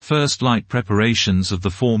First light preparations of the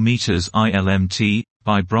 4 meters ILMT,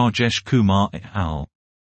 by Brajesh Kumar et al.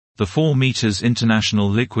 The 4 meters International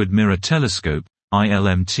Liquid Mirror Telescope,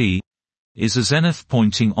 ILMT, is a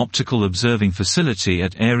zenith-pointing optical observing facility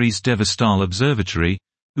at Aries Devastal Observatory,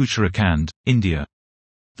 Uttarakhand, India.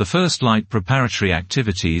 The first light preparatory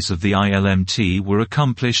activities of the ILMT were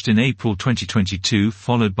accomplished in April 2022,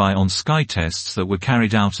 followed by on-sky tests that were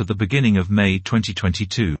carried out at the beginning of May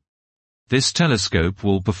 2022. This telescope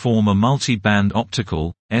will perform a multi-band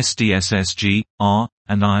optical, SDSSG, R,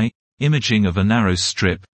 and I, imaging of a narrow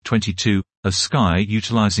strip, 22, of sky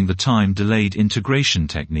utilizing the time-delayed integration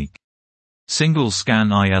technique. Single-scan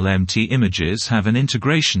ILMT images have an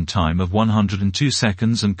integration time of 102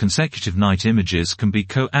 seconds, and consecutive night images can be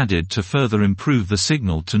co-added to further improve the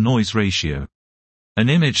signal-to-noise ratio. An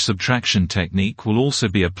image subtraction technique will also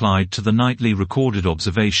be applied to the nightly recorded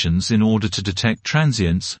observations in order to detect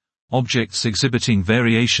transients, objects exhibiting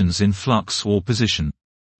variations in flux or position.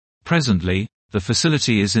 Presently, the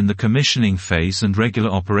facility is in the commissioning phase and regular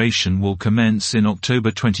operation will commence in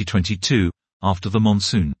October 2022, after the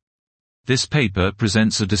monsoon. This paper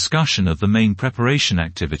presents a discussion of the main preparation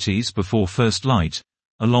activities before first light,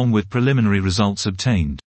 along with preliminary results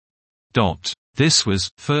obtained. This was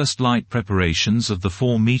First Light Preparations of the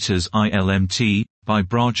 4 meters ILMT, by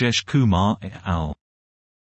Brajesh Kumar et al.